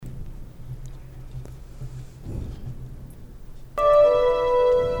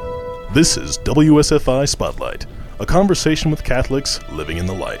This is WSFI Spotlight, a conversation with Catholics living in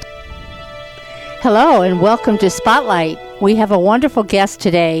the light. Hello and welcome to Spotlight. We have a wonderful guest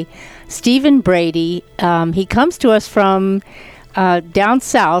today, Stephen Brady. He comes to us from down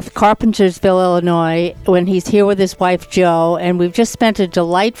south, Carpentersville, Illinois, when he's here with his wife, Jo, and we've just spent a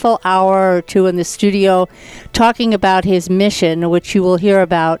delightful hour or two in the studio talking about his mission, which you will hear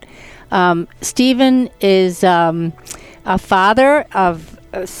about. Stephen is a father of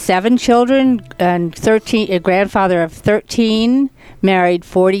 7 children and a grandfather of 13, married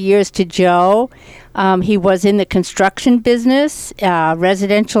 40 years to Jo. He was in the construction business,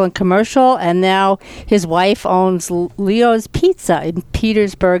 residential and commercial, and now his wife owns Leo's Pizza in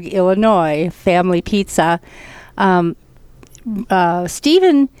Petersburg, Illinois, family pizza.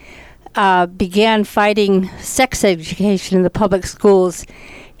 Stephen began fighting sex education in the public schools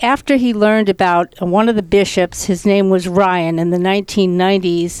after he learned about one of the bishops, his name was Ryan, in the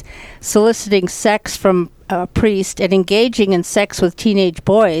 1990s, soliciting sex from a priest and engaging in sex with teenage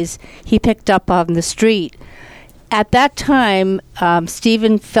boys he picked up on the street. At that time,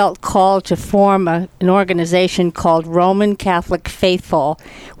 Stephen felt called to form an organization called Roman Catholic Faithful,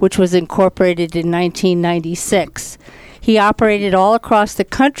 which was incorporated in 1996. He operated all across the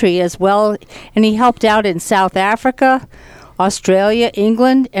country as well, and he helped out in South Africa, Australia,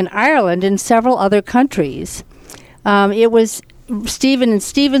 England, and Ireland, and several other countries. It was, in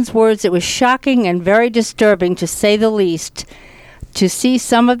Stephen's words, it was shocking and very disturbing, to say the least, to see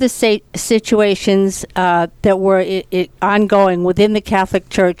some of the situations that were ongoing within the Catholic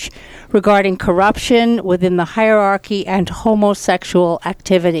Church regarding corruption within the hierarchy and homosexual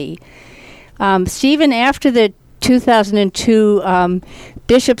activity. Stephen, after the 2002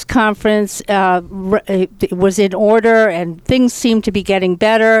 Bishops' Conference was in order and things seemed to be getting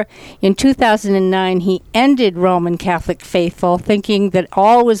better. In 2009, he ended Roman Catholic Faithful, thinking that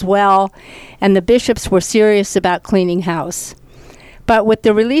all was well and the bishops were serious about cleaning house. But with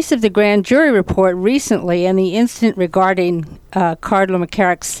the release of the grand jury report recently and the incident regarding Cardinal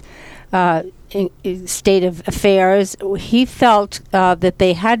McCarrick's state of affairs, he felt that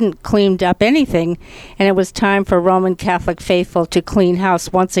they hadn't cleaned up anything, and it was time for Roman Catholic Faithful to clean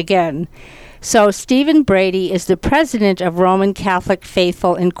house once again. So Stephen Brady is the president of Roman Catholic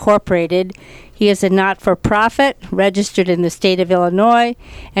Faithful Incorporated. He is a not-for-profit registered in the state of Illinois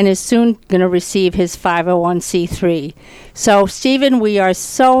and is soon going to receive his 501c3. So, Stephen, we are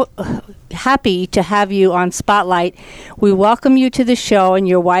so happy to have you on Spotlight. We welcome you to the show and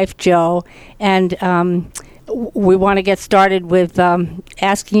your wife, Jo, and we want to get started with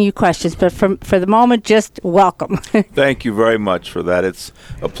asking you questions, but for the moment, just welcome. Thank you very much for that. It's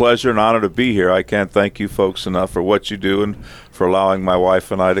a pleasure and honor to be here. I can't thank you folks enough for what you do and for allowing my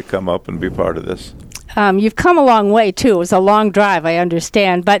wife and I to come up and be part of this. You've come a long way, too. It was a long drive, I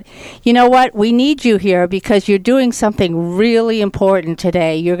understand. But you know what? We need you here because you're doing something really important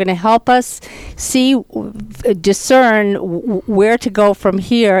today. You're going to help us discern where to go from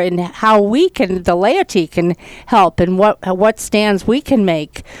here and how the laity can help and what stands we can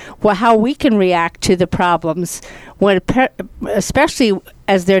make, how we can react to the problems, especially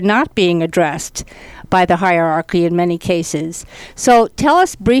as they're not being addressed by the hierarchy in many cases. So tell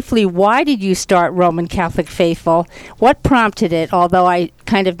us briefly, why did you start Roman Catholic Faithful? What prompted it? Although I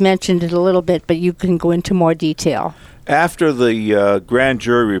kind of mentioned it a little bit, but you can go into more detail. After the grand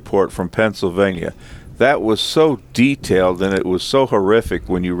jury report from Pennsylvania, that was so detailed and it was so horrific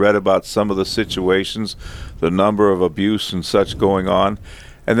when you read about some of the situations, the number of abuse and such going on.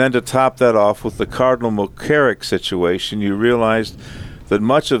 And then to top that off with the Cardinal McCarrick situation, you realized that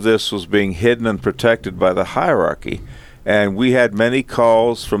much of this was being hidden and protected by the hierarchy. And we had many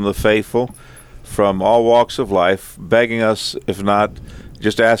calls from the faithful from all walks of life begging us, if not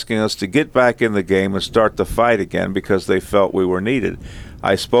just asking us to get back in the game and start the fight again because they felt we were needed.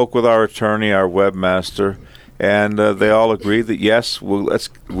 I spoke with our attorney, our webmaster, and they all agreed that yes,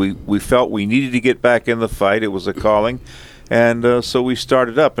 we felt we needed to get back in the fight. It was a calling. And so we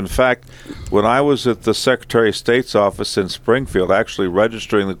started up. In fact, when I was at the Secretary of State's office in Springfield, actually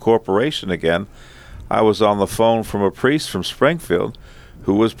registering the corporation again, I was on the phone from a priest from Springfield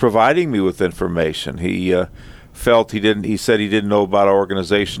who was providing me with information. He said he didn't know about our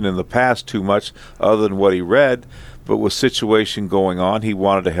organization in the past too much other than what he read, but with situation going on, he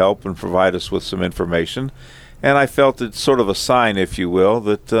wanted to help and provide us with some information. And I felt it's sort of a sign, if you will,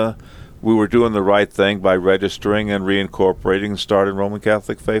 that we were doing the right thing by registering and reincorporating and starting Roman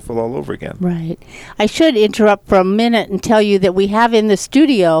Catholic Faithful all over again. Right. I should interrupt for a minute and tell you that we have in the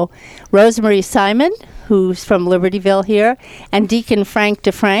studio Rosemary Simon, who's from Libertyville here, and Deacon Frank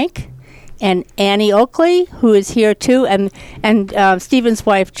DeFrank. and Annie Oakley, who is here too, and Stephen's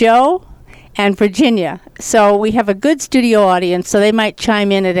wife, Jo, and Virginia. So we have a good studio audience, so they might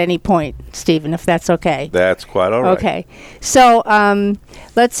chime in at any point, Stephen, if that's okay. That's quite all right. Okay. So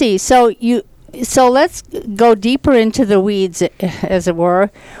let's see. So let's go deeper into the weeds, as it were.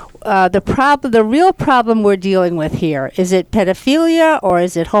 The real problem we're dealing with here, is it pedophilia or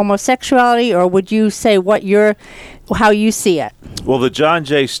is it homosexuality, or would you say how you see it? Well, the John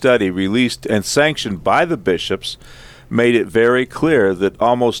Jay study released and sanctioned by the bishops made it very clear that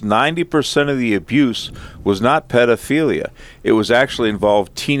almost 90% of the abuse was not pedophilia. It was actually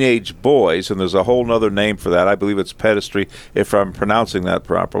involved teenage boys, and there's a whole other name for that. I believe it's pedestry, if I'm pronouncing that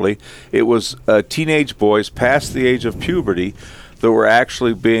properly. It was teenage boys past the age of puberty that were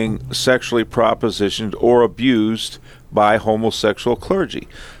actually being sexually propositioned or abused by homosexual clergy.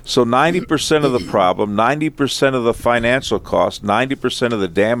 So 90% of the problem, 90% of the financial cost, 90% of the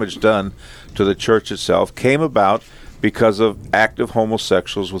damage done to the church itself came about because of active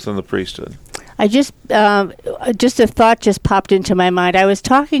homosexuals within the priesthood. I just a thought just popped into my mind. I was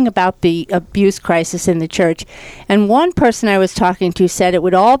talking about the abuse crisis in the church, and one person I was talking to said it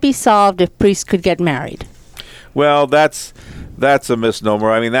would all be solved if priests could get married. Well, that's a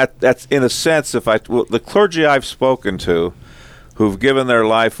misnomer. I mean, that's in a sense, the clergy I've spoken to who've given their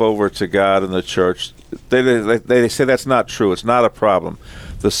life over to God and the church, they say that's not true. It's not a problem.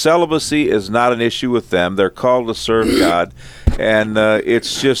 The celibacy is not an issue with them. They're called to serve God, and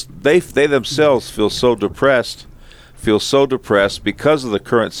it's just they themselves feel so depressed because of the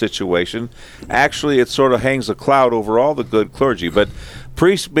current situation. Actually, it sort of hangs a cloud over all the good clergy. But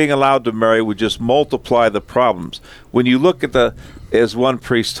priests being allowed to marry would just multiply the problems. When you look at as one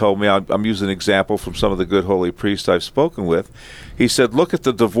priest told me, I'm using an example from some of the good holy priests I've spoken with. He said, look at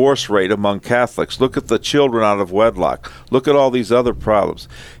the divorce rate among Catholics. Look at the children out of wedlock. Look at all these other problems.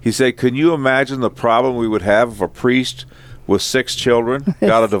 He said, can you imagine the problem we would have if a priest with 6 children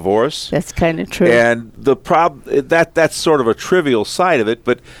got a divorce? That's kind of true. And the problem, that's sort of a trivial side of it,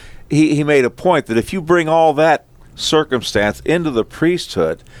 but he made a point that if you bring all that circumstance into the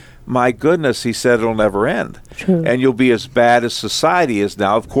priesthood, my goodness, he said, it'll never end. True. And you'll be as bad as society is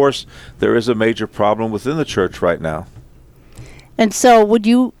now. Of course, there is a major problem within the church right now. And so would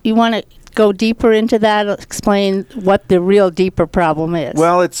you want to go deeper into that, explain what the real deeper problem is?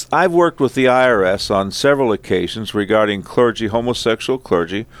 Well, I've worked with the IRS on several occasions regarding homosexual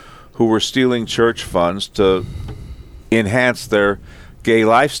clergy, who were stealing church funds to enhance their gay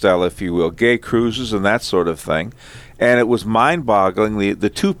lifestyle, if you will, gay cruises and that sort of thing. And it was mind-boggling. The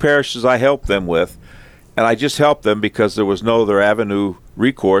 2 parishes I helped them with, and I just helped them because there was no other avenue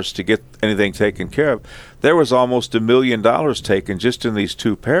recourse to get anything taken care of, there was almost $1 million taken just in these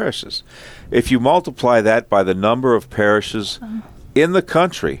 2 parishes. If you multiply that by the number of parishes in the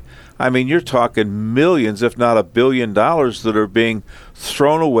country, I mean, you're talking millions, if not $1 billion, that are being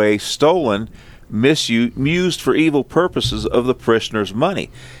thrown away, stolen, misused for evil purposes of the parishioners' money.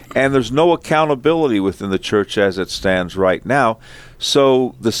 And there's no accountability within the church as it stands right now.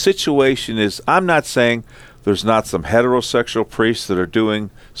 So the situation is, I'm not saying there's not some heterosexual priests that are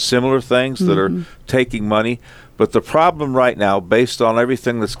doing similar things, that are taking money, but the problem right now, based on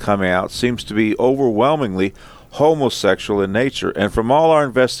everything that's coming out, seems to be overwhelmingly homosexual in nature. And from all our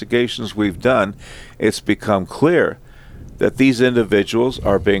investigations we've done, it's become clear that these individuals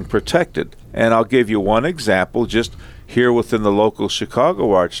are being protected. And I'll give you one example, just here within the local Chicago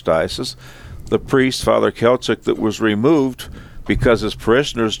Archdiocese, the priest, Father Kelchik, that was removed because his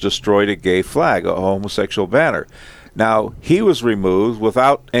parishioners destroyed a gay flag, a homosexual banner. Now, he was removed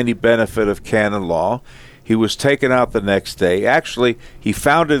without any benefit of canon law. He was taken out the next day. Actually, he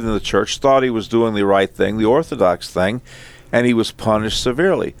found it in the church, thought he was doing the right thing, the orthodox thing, and he was punished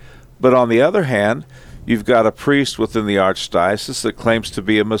severely. But on the other hand, you've got a priest within the archdiocese that claims to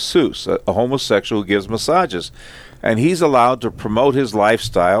be a masseuse, a homosexual who gives massages. And he's allowed to promote his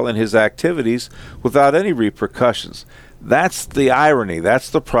lifestyle and his activities without any repercussions. That's the irony.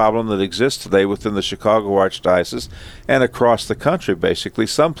 That's the problem that exists today within the Chicago Archdiocese and across the country, basically.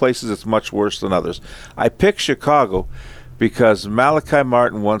 Some places it's much worse than others. I pick Chicago because Malachi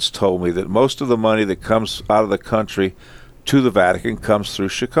Martin once told me that most of the money that comes out of the country to the Vatican comes through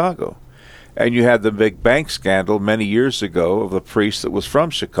Chicago. And you had the big bank scandal many years ago of the priest that was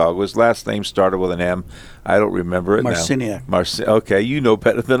from Chicago. His last name started with an M. I don't remember it Marciniak. now. Okay, you know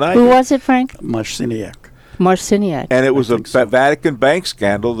better than I do. Who was it, Frank? Marciniak. Marciniak. And it was a so. Vatican bank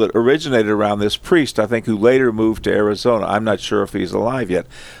scandal that originated around this priest, I think, who later moved to Arizona. I'm not sure if he's alive yet.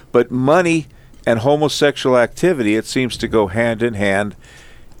 But money and homosexual activity, it seems to go hand in hand.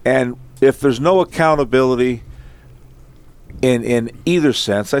 And if there's no accountability, in either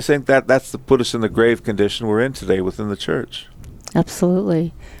sense, I think that's to put us in the grave condition we're in today within the church.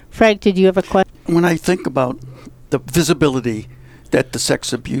 Absolutely. Frank, did you have a question? When I think about the visibility that the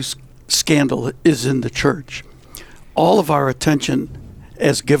sex abuse scandal is in the church, all of our attention,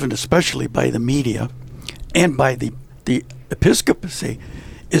 as given especially by the media and by the episcopacy,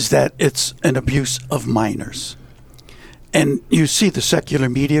 is that it's an abuse of minors. And you see the secular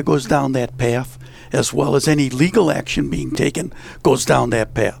media goes down that path, as well as any legal action being taken goes down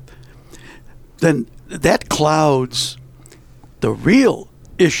that path. Then that clouds the real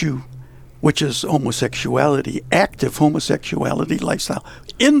issue, which is homosexuality, active homosexuality lifestyle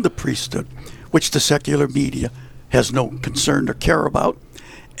in the priesthood, which the secular media has no concern or care about,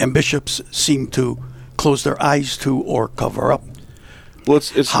 and bishops seem to close their eyes to or cover up. Well,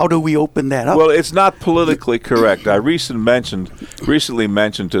 it's how do we open that up? Well, it's not politically correct. I recently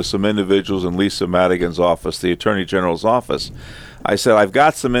mentioned to some individuals in Lisa Madigan's office, the Attorney General's office, I said, I've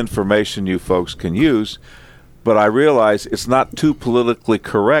got some information you folks can use, but I realize it's not too politically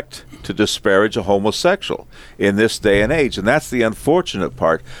correct to disparage a homosexual in this day and age, and that's the unfortunate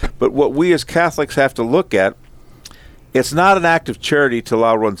part. But what we as Catholics have to look at, it's not an act of charity to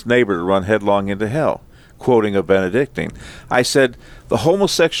allow one's neighbor to run headlong into hell, quoting a Benedictine. I said, the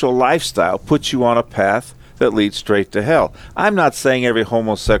homosexual lifestyle puts you on a path that leads straight to hell. I'm not saying every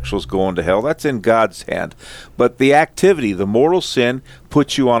homosexual is going to hell. That's in God's hand. But the activity, the mortal sin,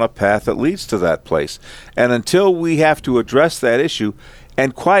 puts you on a path that leads to that place. And until we have to address that issue,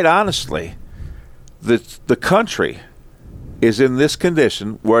 and quite honestly, the country is in this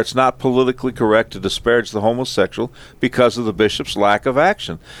condition where it's not politically correct to disparage the homosexual because of the bishop's lack of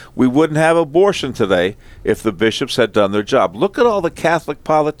action. We wouldn't have abortion today if the bishops had done their job. Look at all the Catholic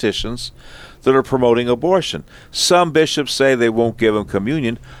politicians that are promoting abortion. Some bishops say they won't give them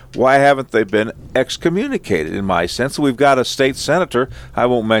communion. Why haven't they been excommunicated, in my sense? We've got a state senator, I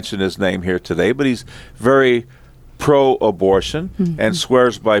won't mention his name here today, but he's very pro-abortion and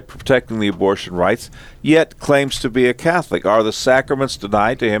swears by protecting the abortion rights, yet claims to be a Catholic. Are the sacraments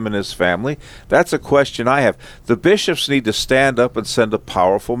denied to him and his family? That's a question I have. The bishops need to stand up and send a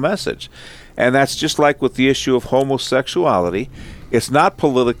powerful message. And that's just like with the issue of homosexuality. It's not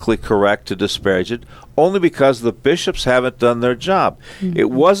politically correct to disparage it, only because the bishops haven't done their job.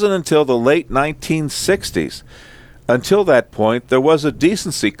 It wasn't until the late 1960s. Until that point, there was a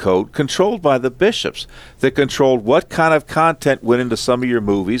decency code controlled by the bishops that controlled what kind of content went into some of your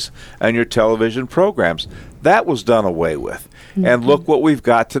movies and your television programs. That was done away with. And look what we've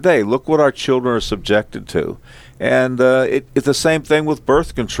got today. Look what our children are subjected to. And it's the same thing with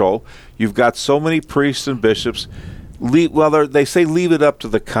birth control. You've got so many priests and bishops. They say leave it up to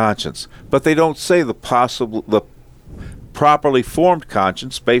the conscience, but they don't say the properly formed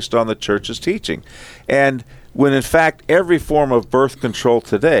conscience based on the church's teaching. And when in fact every form of birth control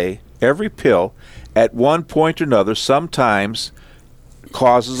today, every pill, at one point or another, sometimes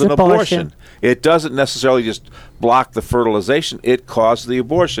causes an abortion. It doesn't necessarily just block the fertilization, it causes the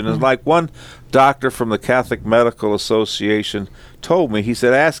abortion. And like one doctor from the Catholic Medical Association told me, he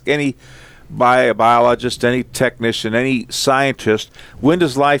said, ask any biologist, any technician, any scientist, when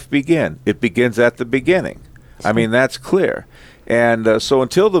does life begin? It begins at the beginning. I mean, that's clear. And so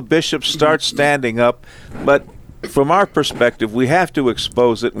until the bishops start standing up, but from our perspective, we have to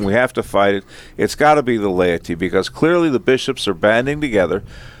expose it and we have to fight it. It's got to be the laity, because clearly the bishops are banding together.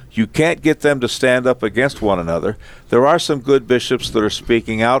 You can't get them to stand up against one another. There are some good bishops that are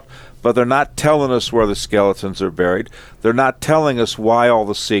speaking out, but they're not telling us where the skeletons are buried. They're not telling us why all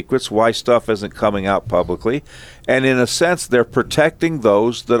the secrets, why stuff isn't coming out publicly. And in a sense, they're protecting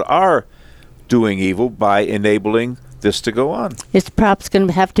those that are doing evil by enabling this to go on. It's perhaps going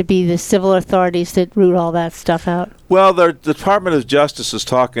to have to be the civil authorities that root all that stuff out. Well, the Department of Justice is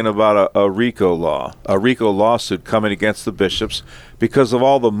talking about a RICO law, a RICO lawsuit coming against the bishops because of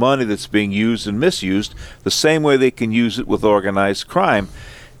all the money that's being used and misused, the same way they can use it with organized crime.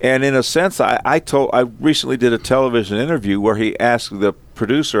 And in a sense, I recently did a television interview where the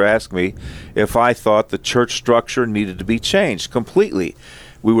producer asked me if I thought the church structure needed to be changed completely.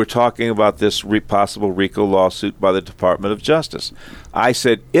 We were talking about this possible RICO lawsuit by the Department of Justice. I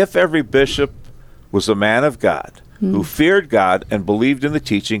said, if every bishop was a man of God, who feared God and believed in the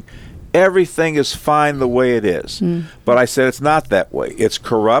teaching, everything is fine the way it is. But I said, it's not that way. It's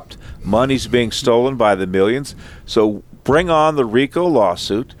corrupt. Money's being stolen by the millions. So bring on the RICO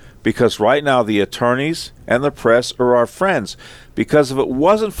lawsuit, because right now the attorneys and the press are our friends. Because if it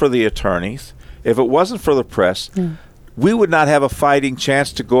wasn't for the attorneys, if it wasn't for the press, we would not have a fighting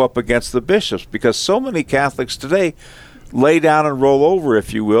chance to go up against the bishops, because so many Catholics today lay down and roll over,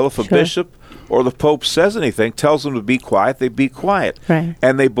 if you will, if a bishop or the Pope says anything, tells them to be quiet, they be quiet. Right.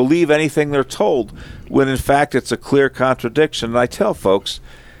 And they believe anything they're told, when in fact it's a clear contradiction. And I tell folks,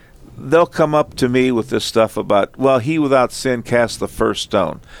 they'll come up to me with this stuff about, well, he without sin cast the first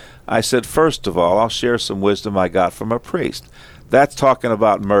stone. I said, first of all, I'll share some wisdom I got from a priest. That's talking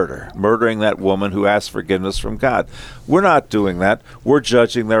about murdering that woman who asked forgiveness from God. We're not doing that. We're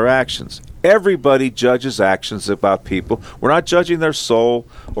judging their actions. Everybody judges actions about people. We're not judging their soul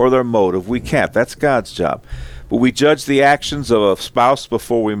or their motive. We can't. That's God's job. But we judge the actions of a spouse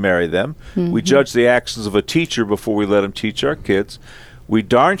before we marry them. Mm-hmm. We judge the actions of a teacher before we let them teach our kids. We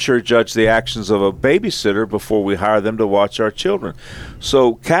darn sure judge the actions of a babysitter before we hire them to watch our children.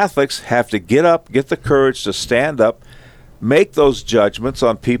 So Catholics have to get up, get the courage to stand up, make those judgments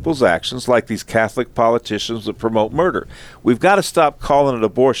on people's actions, like these Catholic politicians that promote murder. We've got to stop calling it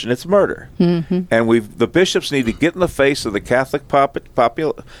abortion. It's murder. Mm-hmm. And the bishops need to get in the face of the Catholic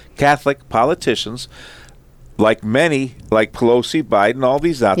Catholic politicians, like Pelosi, Biden, all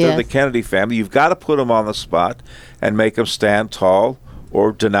these out there, the Kennedy family. You've got to put them on the spot and make them stand tall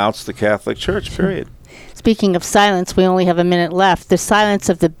or denounce the Catholic Church, period. Speaking of silence, we only have a minute left. The silence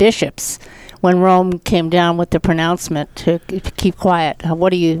of the bishops when Rome came down with the pronouncement to keep quiet.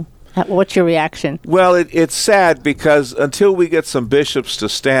 What's your reaction? Well, it's sad because until we get some bishops to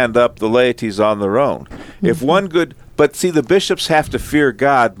stand up, the laity's on their own. Mm-hmm. But see, the bishops have to fear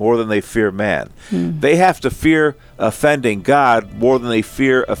God more than they fear man. They have to fear offending God more than they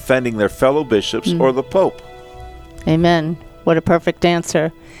fear offending their fellow bishops or the Pope. Amen. What a perfect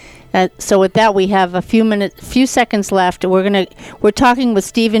answer. So with that, we have a few seconds left. We're talking with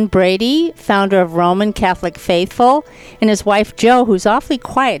Stephen Brady, founder of Roman Catholic Faithful, and his wife Jo, who's awfully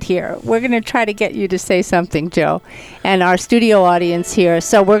quiet here. We're going to try to get you to say something, Jo, and our studio audience here.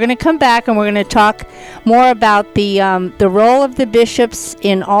 So we're going to come back and we're going to talk more about the role of the bishops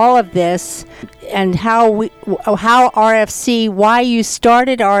in all of this, and how RFC, why you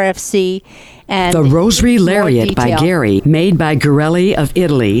started RFC. And the Rosary Lariat by Gary, made by Garelli of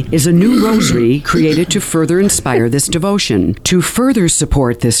Italy, is a new rosary created to further inspire this devotion. To further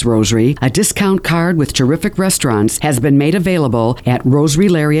support this rosary, a discount card with terrific restaurants has been made available at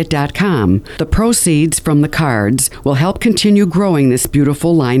rosarylariat.com. The proceeds from the cards will help continue growing this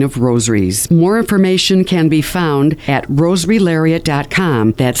beautiful line of rosaries. More information can be found at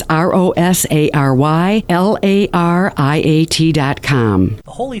rosarylariat.com. That's ROSARYLARIAT.com.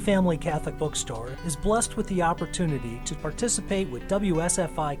 The Holy Family Catholic Bookstore is blessed with the opportunity to participate with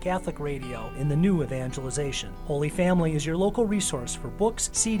WSFI Catholic Radio in the new evangelization. Holy Family is your local resource for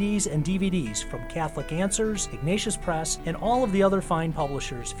books, CDs, and DVDs from Catholic Answers, Ignatius Press, and all of the other fine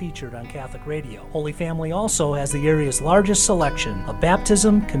publishers featured on Catholic Radio. Holy Family also has the area's largest selection of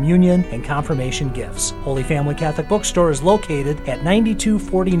baptism, communion, and confirmation gifts. Holy Family Catholic Bookstore is located at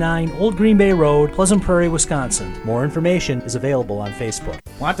 9249 Old Green Bay Road, Pleasant Prairie, Wisconsin. More information is available on Facebook.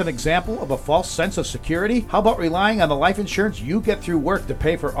 Want an example of a false sense of security? How about relying on the life insurance you get through work to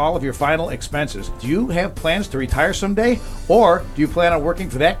pay for all of your final expenses? Do you have plans to retire someday? Or do you plan on working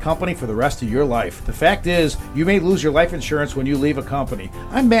for that company for the rest of your life? The fact is, you may lose your life insurance when you leave a company.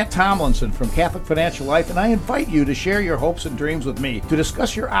 I'm Matt Tomlinson from Catholic Financial Life, and I invite you to share your hopes and dreams with me. To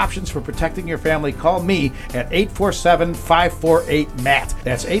discuss your options for protecting your family, call me at 847-548-MATT.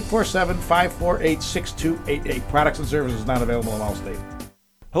 That's 847-548-6288. Products and services not available in all states.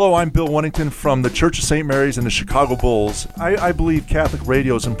 Hello, I'm Bill Wennington from the Church of St. Mary's and the Chicago Bulls. I believe Catholic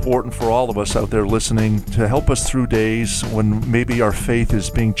radio is important for all of us out there listening to help us through days when maybe our faith is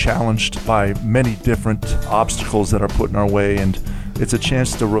being challenged by many different obstacles that are put in our way. And it's a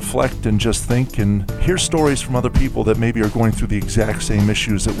chance to reflect and just think and hear stories from other people that maybe are going through the exact same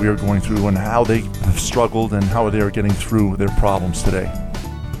issues that we are going through and how they have struggled and how they are getting through their problems today.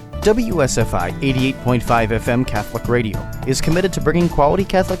 WSFI 88.5 FM Catholic Radio is committed to bringing quality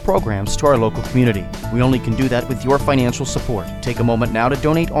Catholic programs to our local community. We only can do that with your financial support. Take a moment now to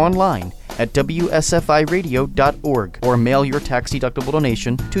donate online at WSFIRadio.org or mail your tax-deductible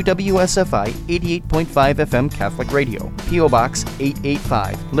donation to WSFI 88.5 FM Catholic Radio, P.O. Box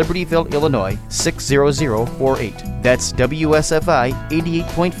 885, Libertyville, Illinois 60048. That's WSFI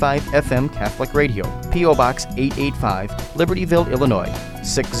 88.5 FM Catholic Radio, P.O. Box 885, Libertyville, Illinois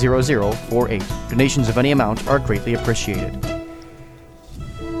 60048. Donations of any amount are greatly appreciated.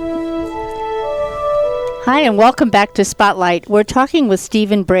 Hi, and welcome back to Spotlight. We're talking with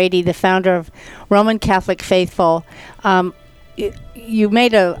Stephen Brady, the founder of Roman Catholic Faithful. You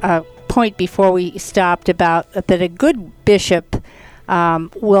made a point before we stopped about that a good bishop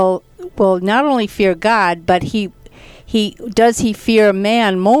will not only fear God, but he does he fear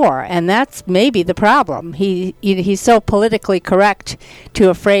man more? And that's maybe the problem. He's so politically correct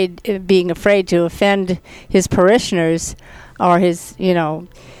being afraid to offend his parishioners or his,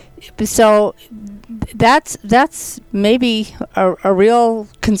 so that's maybe a real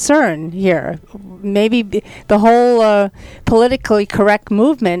concern here. Maybe the whole politically correct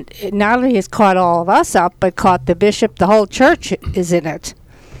movement not only has caught all of us up, but caught the bishop. The whole church is in it.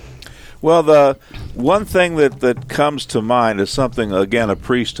 Well, the one thing that comes to mind is something, again, a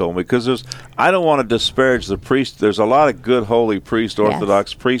priest told me, because I don't want to disparage the priest. There's a lot of good, holy priest,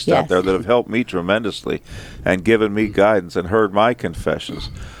 Orthodox priests out there that have helped me tremendously and given me guidance and heard my confessions.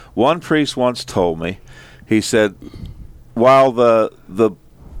 One priest once told me, he said, while the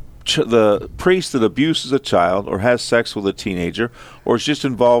priest that abuses a child or has sex with a teenager or is just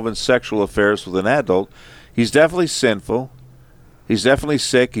involved in sexual affairs with an adult, he's definitely sinful. He's definitely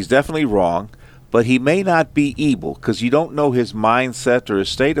sick, he's definitely wrong, but he may not be evil because you don't know his mindset or his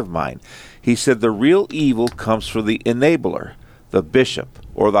state of mind. He said the real evil comes from the enabler, the bishop,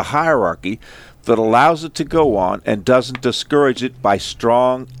 or the hierarchy that allows it to go on and doesn't discourage it by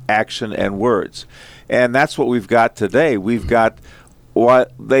strong action and words. And that's what we've got today. We've got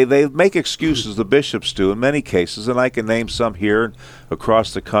what they make excuses, the bishops do in many cases, and I can name some here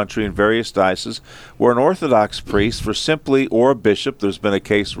across the country in various dioceses, where an Orthodox priest or a bishop, there's been a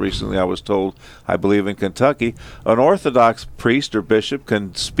case recently I was told, I believe in Kentucky, an Orthodox priest or bishop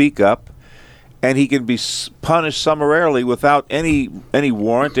can speak up and he can be punished summarily without any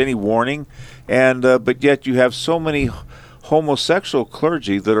warrant, any warning, and but yet you have so many homosexual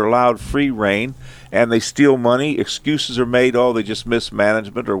clergy that are allowed free reign, and they steal money. Excuses are made, they just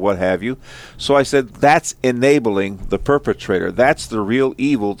mismanagement or what have you. So I said, that's enabling the perpetrator. That's the real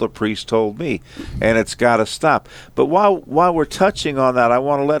evil, the priest told me, and it's got to stop. But while we're touching on that, I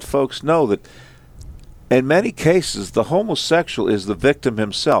want to let folks know that in many cases, the homosexual is the victim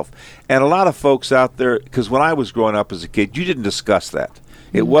himself. And a lot of folks out there, because when I was growing up as a kid, you didn't discuss that.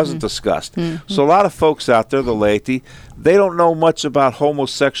 It wasn't discussed. So a lot of folks out there, the laity, they don't know much about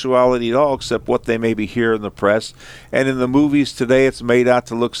homosexuality at all except what they maybe hear in the press. And in the movies today, it's made out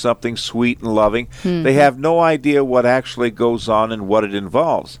to look something sweet and loving. They have no idea what actually goes on and what it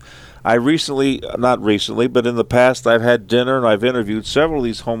involves. Not recently, but in the past, I've had dinner and I've interviewed several of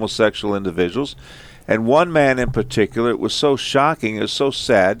these homosexual individuals. And one man in particular, it was so shocking, it was so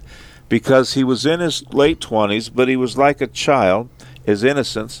sad, because he was in his late 20s, but he was like a child, his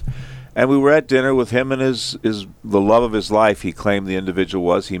innocence, and we were at dinner with him and the love of his life, he claimed the individual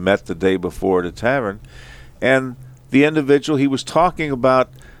was. He met the day before at a tavern, and the individual, he was talking about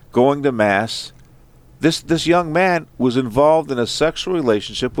going to Mass. This young man was involved in a sexual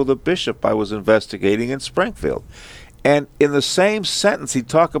relationship with a bishop I was investigating in Springfield. And in the same sentence, he'd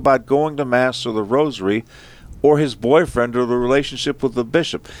talk about going to Mass or the Rosary or his boyfriend or the relationship with the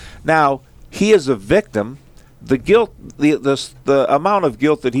bishop. Now, he is a victim. The guilt, the amount of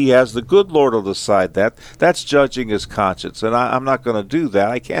guilt that he has, the good Lord will decide that. That's judging his conscience, and I'm not going to do that.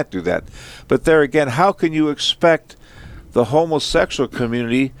 I can't do that. But there again, how can you expect the homosexual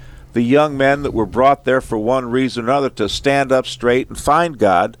community, the young men that were brought there for one reason or another, to stand up straight and find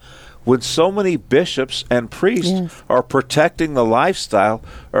God, when so many bishops and priests are protecting the lifestyle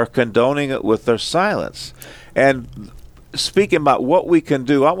or condoning it with their silence? And speaking about what we can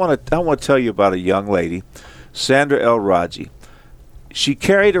do, I want to tell you about a young lady, Sandra El Raji. She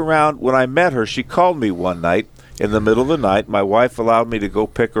carried around, when I met her, she called me one night in the middle of the night. My wife allowed me to go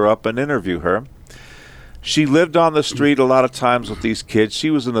pick her up and interview her. She lived on the street a lot of times with these kids.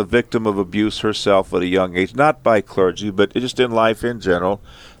 She was a victim of abuse herself at a young age, not by clergy, but just in life in general.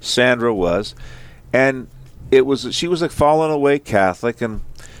 Sandra was. And she was a fallen away Catholic, and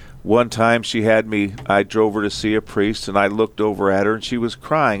one time I drove her to see a priest, and I looked over at her, and she was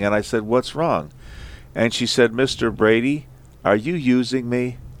crying, and I said, "What's wrong?" And she said, "Mr. Brady, are you using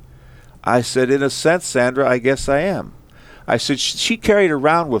me?" I said, "In a sense, Sandra, I guess I am." I said, she carried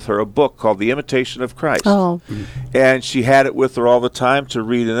around with her a book called The Imitation of Christ. And she had it with her all the time to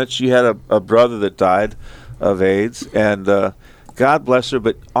read in it. She had a brother that died of AIDS, and God bless her,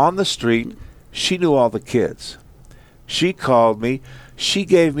 but on the street, she knew all the kids. She called me. She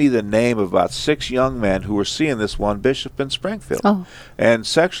gave me the name of about 6 young men who were seeing this one bishop in Springfield, and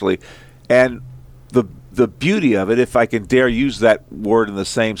sexually. And the beauty of it, if I can dare use that word in the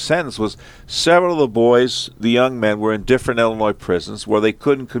same sentence, was several of the boys, the young men, were in different Illinois prisons where they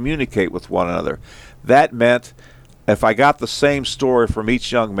couldn't communicate with one another. That meant if I got the same story from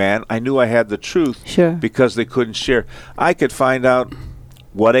each young man, I knew I had the truth because they couldn't share. I could find out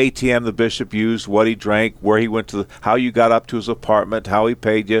what ATM the bishop used, what he drank, where he went to, how you got up to his apartment, how he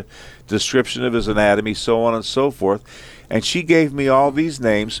paid you, description of his anatomy, so on and so forth. And she gave me all these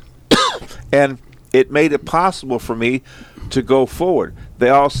names, and it made it possible for me to go forward. They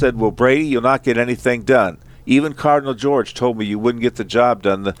all said, well, Brady, you'll not get anything done. Even Cardinal George told me you wouldn't get the job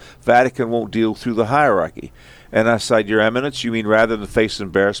done. The Vatican won't deal through the hierarchy. And I said, Your Eminence, you mean rather than face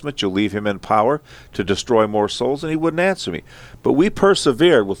embarrassment, you'll leave him in power to destroy more souls? And he wouldn't answer me. But we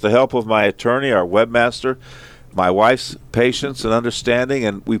persevered with the help of my attorney, our webmaster, my wife's patience and understanding,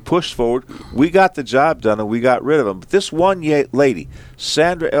 and we pushed forward. We got the job done, and we got rid of him. But this one lady,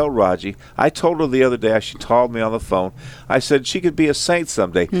 Sandra El Raji, I told her the other day, she called me on the phone, I said she could be a saint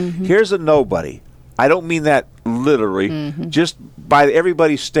someday. Here's a nobody. I don't mean that literally. Just by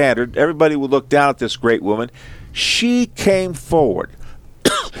everybody's standard, everybody would look down at this great woman. She came forward.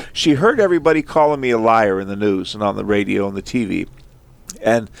 She heard everybody calling me a liar in the news and on the radio and the TV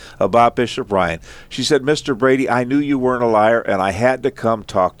and about Bishop Ryan. She said, Mr. Brady, I knew you weren't a liar, and I had to come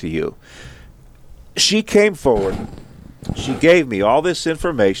talk to you. She came forward. She gave me all this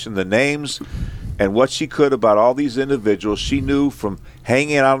information, the names and what she could about all these individuals she knew from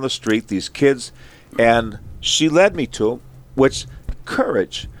hanging out on the street, these kids, and she led me to them, which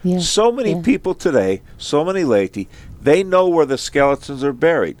courage. Yeah. So many people today, so many laity, they know where the skeletons are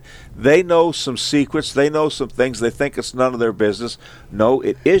buried. They know some secrets. They know some things. They think it's none of their business. No,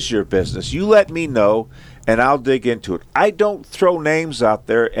 it is your business. You let me know, and I'll dig into it. I don't throw names out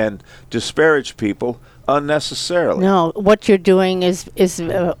there and disparage people unnecessarily. No, what you're doing is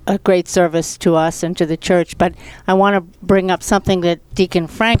a great service to us and to the church. But I want to bring up something that Deacon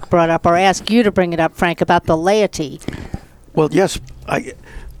Frank brought up, or ask you to bring it up, Frank, about the laity. Well, yes,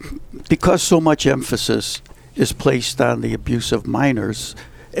 because so much emphasis is placed on the abuse of minors,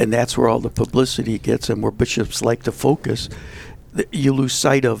 and that's where all the publicity gets and where bishops like to focus, you lose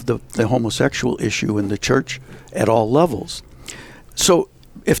sight of the homosexual issue in the church at all levels. So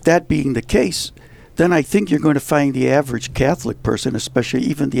if that being the case, then I think you're going to find the average Catholic person, especially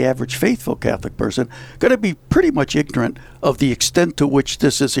even the average faithful Catholic person, going to be pretty much ignorant of the extent to which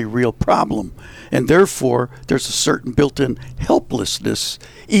this is a real problem. And therefore, there's a certain built-in helplessness,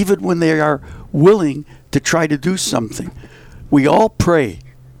 even when they are willing to try to do something. We all pray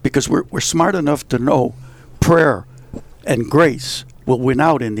because we're smart enough to know prayer and grace will win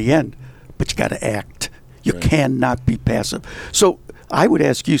out in the end, but you got to act. You cannot be passive. So I would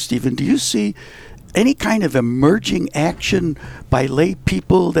ask you, Stephen, do you see any kind of emerging action by lay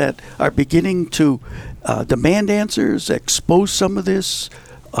people that are beginning to demand answers, expose some of this,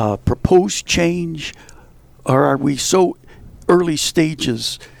 propose change, or are we so early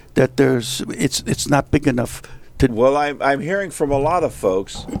stages that it's not big enough to? Well, I'm hearing from a lot of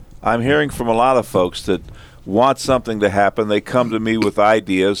folks. That want something to happen. They come to me with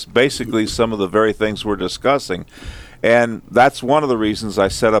ideas, basically some of the very things we're discussing. And that's one of the reasons I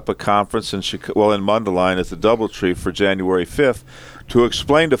set up a conference in Mundelein at the Doubletree for January 5th to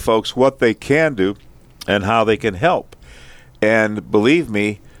explain to folks what they can do and how they can help. And believe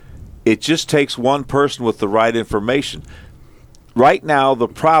me, it just takes one person with the right information. Right now, the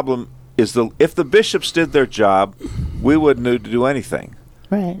problem is if the bishops did their job, we wouldn't need to do anything.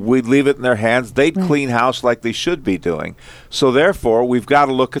 Right. We'd leave it in their hands. They'd clean house like they should be doing. So therefore, we've got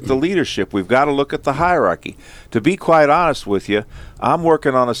to look at the leadership. We've got to look at the hierarchy. To be quite honest with you, I'm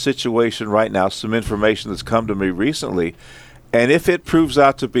working on a situation right now, some information that's come to me recently, and if it proves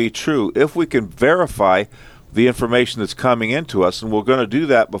out to be true, if we can verify the information that's coming into us, and we're going to do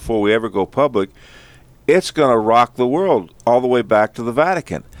that before we ever go public, it's going to rock the world all the way back to the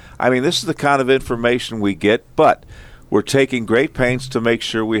Vatican. I mean, this is the kind of information we get, but we're taking great pains to make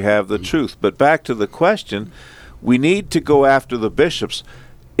sure we have the truth. But back to the question, we need to go after the bishops.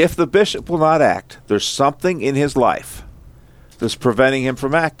 If the bishop will not act, there's something in his life that's preventing him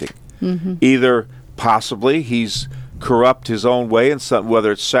from acting. Either possibly he's corrupt his own way in some,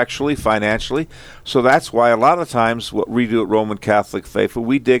 whether it's sexually, financially. So that's why a lot of times what we do at Roman Catholic Faithful,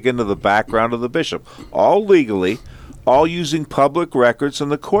 we dig into the background of the bishop, all legally, all using public records and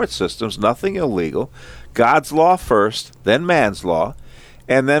the court systems, nothing illegal. God's law first, then man's law,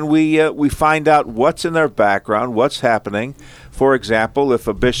 and then we find out what's in their background, what's happening. For example, if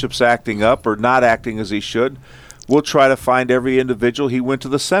a bishop's acting up or not acting as he should, we'll try to find every individual he went to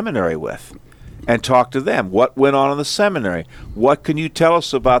the seminary with and talk to them. What went on in the seminary? What can you tell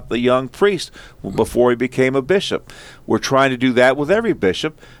us about the young priest before he became a bishop? We're trying to do that with every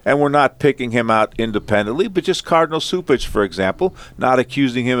bishop, and we're not picking him out independently, but just Cardinal Cupich, for example, not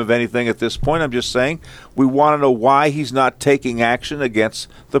accusing him of anything at this point. I'm just saying we want to know why he's not taking action against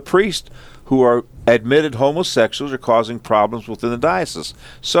the priests who are admitted homosexuals are causing problems within the diocese.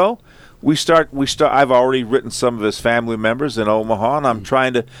 So we start. I've already written some of his family members in Omaha,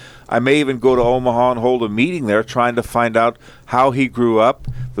 and I may even go to Omaha and hold a meeting there, trying to find out how he grew up,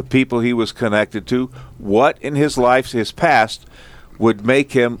 the people he was connected to, what in his life, his past, would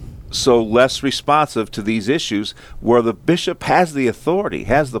make him so less responsive to these issues, where the bishop has the authority,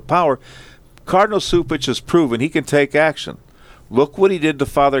 has the power. Cardinal Cupich has proven he can take action. Look what he did to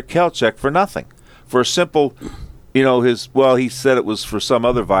Father Kelchek for nothing, for a simple. He said it was for some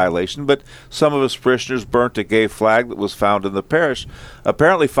other violation, but some of his parishioners burnt a gay flag that was found in the parish.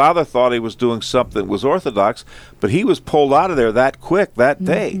 Apparently, Father thought he was doing something that was orthodox, but he was pulled out of there that quick that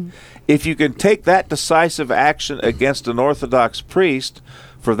day. If you can take that decisive action against an Orthodox priest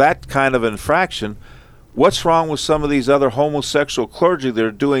for that kind of infraction, what's wrong with some of these other homosexual clergy that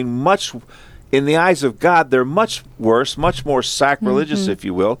are doing much? In the eyes of God, they're much worse, much more sacrilegious, if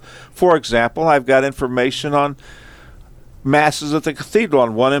you will. For example, I've got information on masses at the cathedral,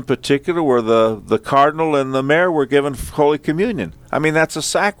 on one in particular where the cardinal and the mayor were given Holy Communion. I mean, that's a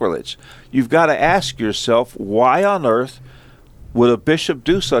sacrilege. You've got to ask yourself, why on earth would a bishop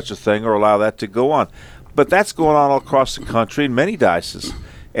do such a thing or allow that to go on? But that's going on all across the country in many dioceses,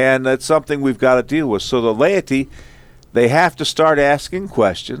 and it's something we've got to deal with. So the laity, they have to start asking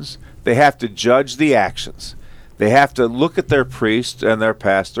questions. They have to judge the actions. They have to look at their priest and their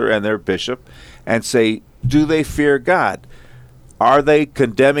pastor and their bishop and say, do they fear God? Are they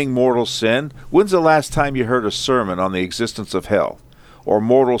condemning mortal sin? When's the last time you heard a sermon on the existence of hell, or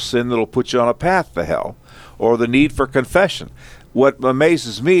mortal sin that'll put you on a path to hell, or the need for confession? What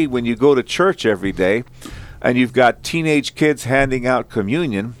amazes me, when you go to church every day and you've got teenage kids handing out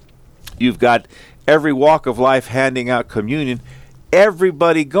communion, you've got every walk of life handing out communion,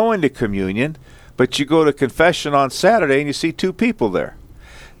 everybody going to communion, but you go to confession on Saturday and you see 2 people there.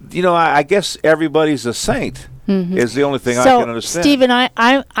 I guess everybody's a saint. Is the only thing I can understand. Stephen,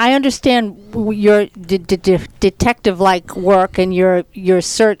 I understand your detective-like work and your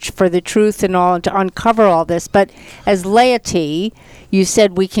search for the truth and all, and to uncover all this. But as laity, you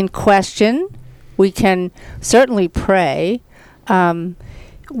said we can question, we can certainly pray.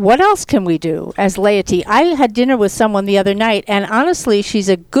 What else can we do as laity? I had dinner with someone the other night, and honestly, she's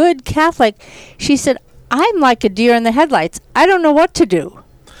a good Catholic. She said, I'm like a deer in the headlights. I don't know what to do.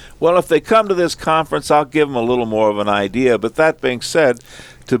 Well, if they come to this conference, I'll give them a little more of an idea. But that being said,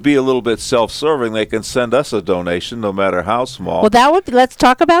 to be a little bit self-serving, they can send us a donation, no matter how small. Well, let's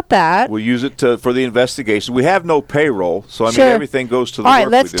talk about that. We'll use it for the investigation. We have no payroll, so I mean everything goes to the work. All right,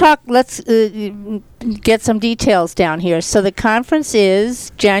 let's talk. Let's get some details down here. So the conference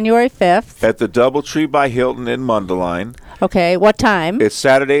is January 5th at the DoubleTree by Hilton in Mundelein. Okay, what time? It's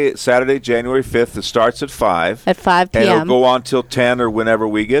Saturday, January 5th. It starts at 5. At 5 p.m. And it'll go on till 10 or whenever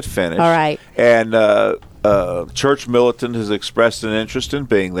we get finished. All right. And Church Militant has expressed an interest in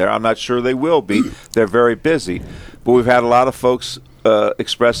being there. I'm not sure they will be. They're very busy. But we've had a lot of folks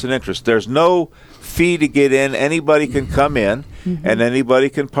express an interest. There's no fee to get in. Anybody can come in, and anybody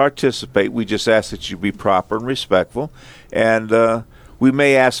can participate. We just ask that you be proper and respectful. And we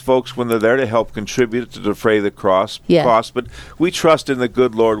may ask folks when they're there to help contribute to defray the cost, but we trust in the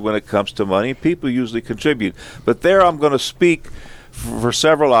good Lord when it comes to money. People usually contribute. But there I'm going to speak for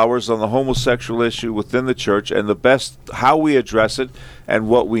several hours on the homosexual issue within the church and how we address it and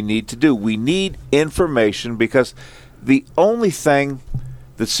what we need to do. We need information, because the only thing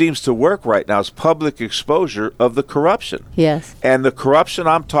that seems to work right now is public exposure of the corruption. Yes. And the corruption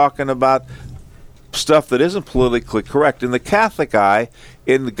I'm talking about, stuff that isn't politically correct. In the Catholic eye,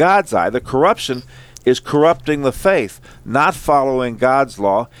 in God's eye, the corruption is corrupting the faith, not following God's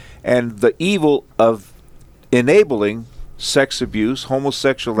law, and the evil of enabling sex abuse,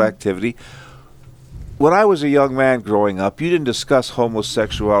 homosexual activity. When I was a young man growing up, you didn't discuss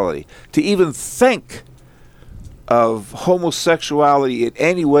homosexuality. To even think of homosexuality in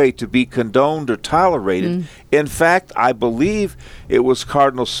any way to be condoned or tolerated. In fact, I believe it was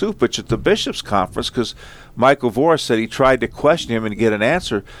Cardinal Cupich at the bishops' conference, because Michael Voris said he tried to question him and get an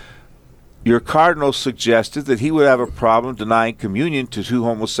answer. Your cardinal suggested that he would have a problem denying communion to 2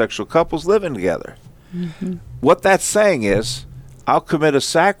 homosexual couples living together. What that's saying is, I'll commit a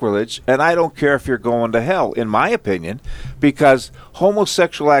sacrilege, and I don't care if you're going to hell, in my opinion, because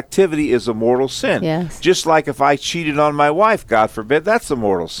homosexual activity is a mortal sin. Yes. Just like if I cheated on my wife, God forbid, that's a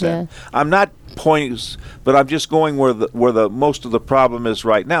mortal sin. Yes. I'm not pointing, but I'm just going where the most of the problem is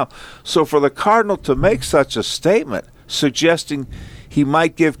right now. So for the cardinal to make such a statement, suggesting he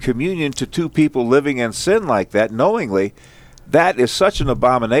might give communion to 2 people living in sin like that, knowingly, That is such an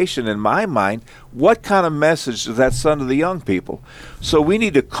abomination in my mind. What kind of message does that send to the young people? So we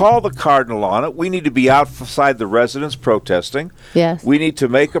need to call the cardinal on it. We need to be outside the residence protesting. Yes. We need to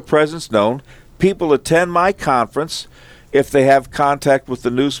make a presence known. People attend my conference. If they have contact with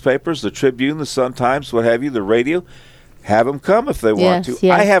the newspapers, the Tribune, the Sun-Times, what have you, the radio, have them come if they want to.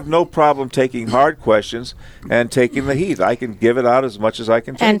 Yes. I have no problem taking hard questions and taking the heat. I can give it out as much as I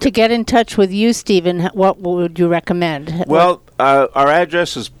can take And to get in touch with you, Stephen, what would you recommend? Well, our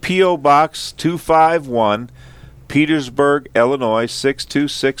address is P.O. Box 251, Petersburg, Illinois,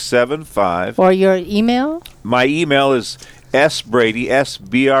 62675. Or your email? My email is sbrady,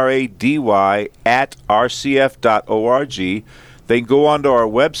 SBRADY, at rcf.org. They can go onto our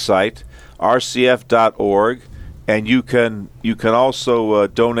website, rcf.org. And you can also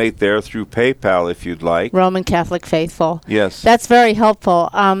donate there through PayPal if you'd like. Roman Catholic Faithful. Yes. That's very helpful.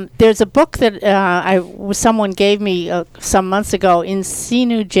 There's a book that someone gave me some months ago, In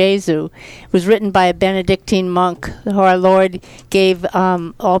Sinu Jesu. It was written by a Benedictine monk who our Lord gave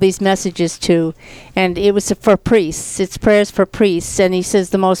all these messages to. And it was for priests. It's prayers for priests. And he says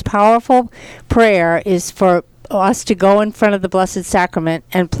the most powerful prayer is for us to go in front of the Blessed Sacrament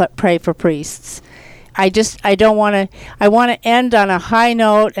and pray for priests. I want to end on a high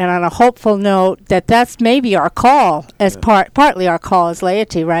note and on a hopeful note that's maybe our call as partly our call as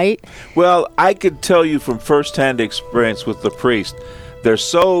laity, right? Well, I could tell you from firsthand experience with the priest, they're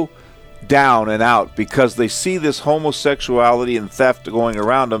so down and out because they see this homosexuality and theft going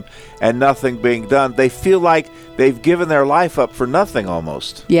around them and nothing being done. They feel like they've given their life up for nothing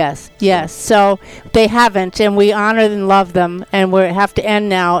almost. Yes. So they haven't, and we honor and love them, and we have to end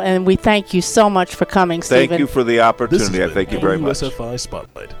now, and we thank you so much for coming, Stephen. Thank you for the opportunity. I thank you very much. WSFI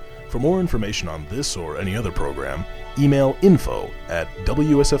Spotlight. For more information on this or any other program, email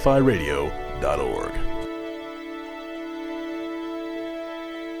info@wsfiradio.org.